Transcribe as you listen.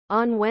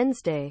On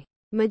Wednesday,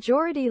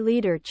 Majority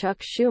Leader Chuck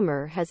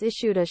Schumer has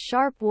issued a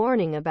sharp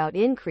warning about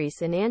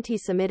increase in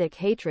anti-Semitic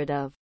hatred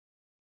of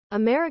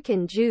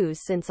American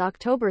Jews since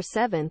October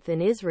 7 in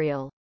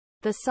Israel.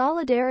 The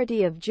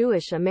solidarity of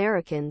Jewish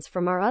Americans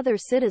from our other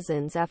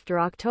citizens after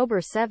October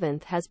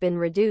 7 has been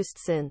reduced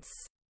since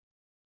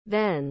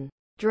then,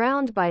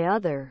 drowned by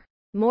other,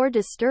 more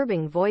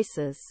disturbing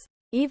voices.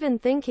 Even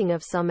thinking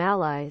of some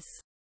allies.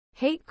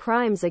 Hate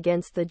crimes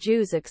against the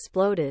Jews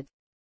exploded.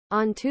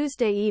 On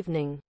Tuesday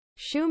evening,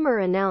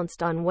 Schumer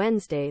announced on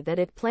Wednesday that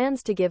it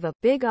plans to give a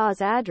Big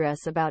Oz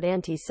address about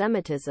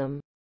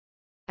anti-Semitism.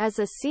 As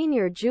a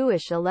senior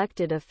Jewish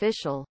elected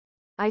official,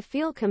 I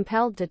feel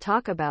compelled to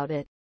talk about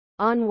it.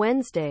 On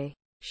Wednesday,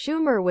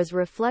 Schumer was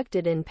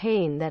reflected in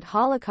pain that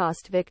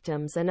Holocaust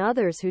victims and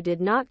others who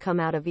did not come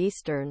out of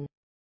Eastern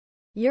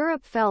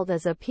Europe felt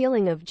as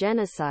appealing of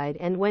genocide,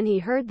 and when he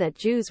heard that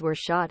Jews were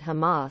shot,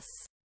 Hamas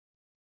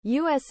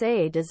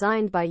USA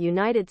designed by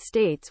United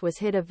States was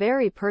hit a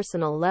very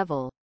personal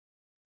level.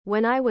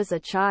 When I was a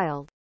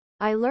child,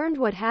 I learned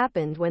what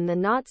happened when the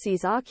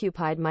Nazis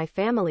occupied my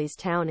family's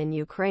town in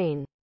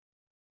Ukraine.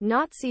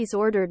 Nazis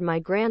ordered my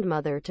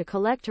grandmother to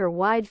collect her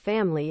wide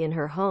family in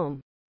her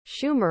home,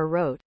 Schumer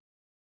wrote.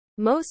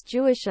 Most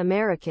Jewish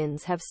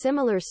Americans have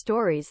similar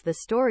stories, the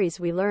stories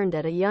we learned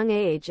at a young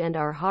age, and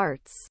our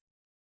hearts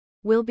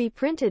will be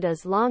printed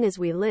as long as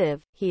we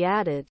live, he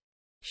added.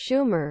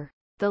 Schumer.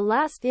 The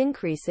last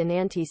increase in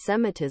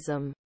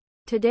anti-Semitism.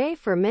 Today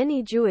for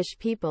many Jewish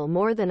people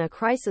more than a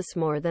crisis,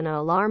 more than an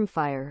alarm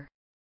fire.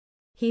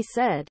 He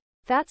said.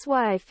 That's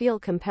why I feel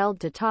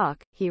compelled to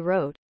talk, he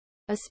wrote.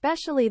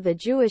 Especially the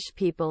Jewish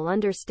people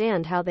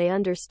understand how they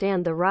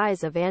understand the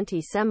rise of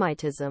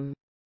anti-Semitism.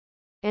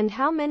 And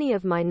how many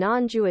of my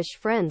non-Jewish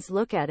friends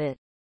look at it.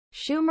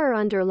 Schumer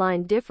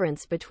underlined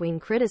difference between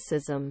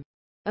criticism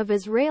of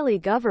Israeli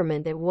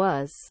government.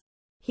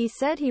 He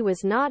said he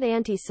was not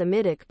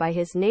anti-Semitic by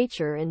his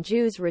nature, and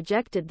Jews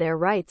rejected their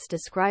rights,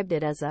 described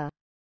it as a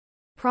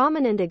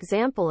prominent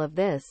example of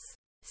this.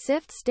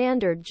 Çift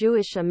standard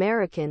Jewish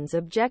Americans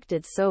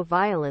objected so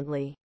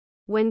violently.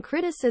 When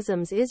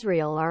criticisms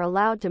Israel are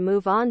allowed to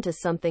move on to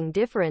something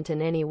different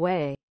in any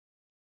way.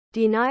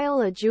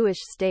 Denial a Jewish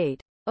state.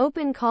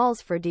 Open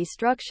calls for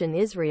destruction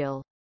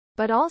Israel.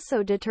 But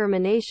also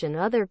determination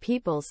other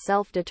people's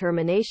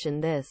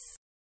self-determination. This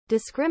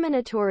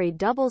discriminatory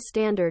double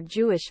standard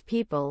Jewish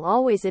people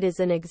always. It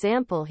is an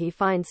example he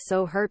finds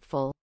so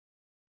hurtful.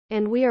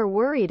 And we are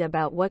worried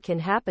about what can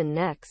happen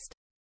next.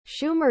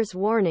 Schumer's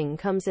warning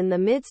comes in the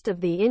midst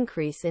of the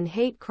increase in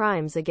hate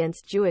crimes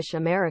against Jewish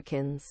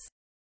Americans.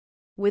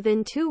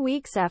 Within 2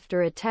 weeks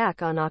after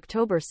attack on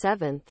October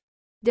 7,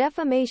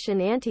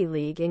 Defamation Anti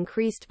League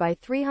increased by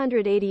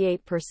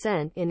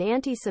 388% in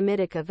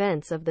anti-Semitic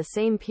events of the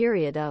same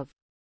period of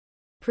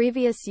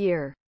previous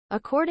year.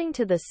 According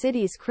to the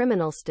city's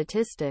criminal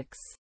statistics,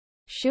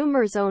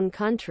 Schumer's own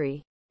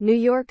country, New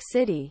York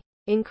City,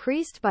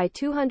 increased by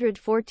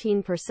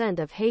 214%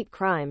 of hate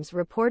crimes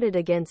reported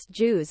against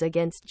Jews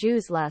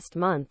last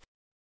month.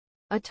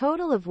 A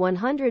total of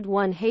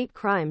 101 hate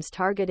crimes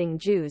targeting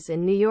Jews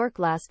in New York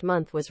last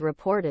month was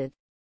reported.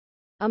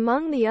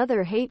 Among the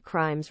other hate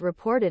crimes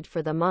reported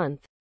for the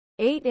month,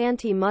 8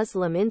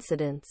 anti-Muslim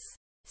incidents,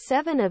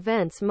 7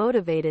 events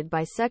motivated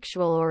by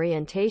sexual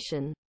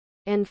orientation,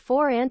 and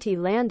 4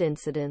 anti-land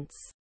incidents.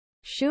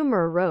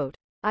 Schumer wrote,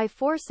 I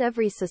force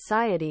every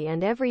society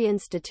and every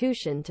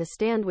institution to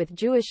stand with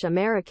Jewish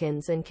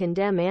Americans and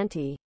condemn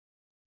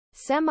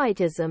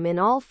anti-Semitism in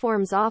all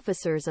forms.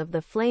 Officers of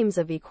the Flames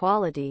of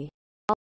Equality.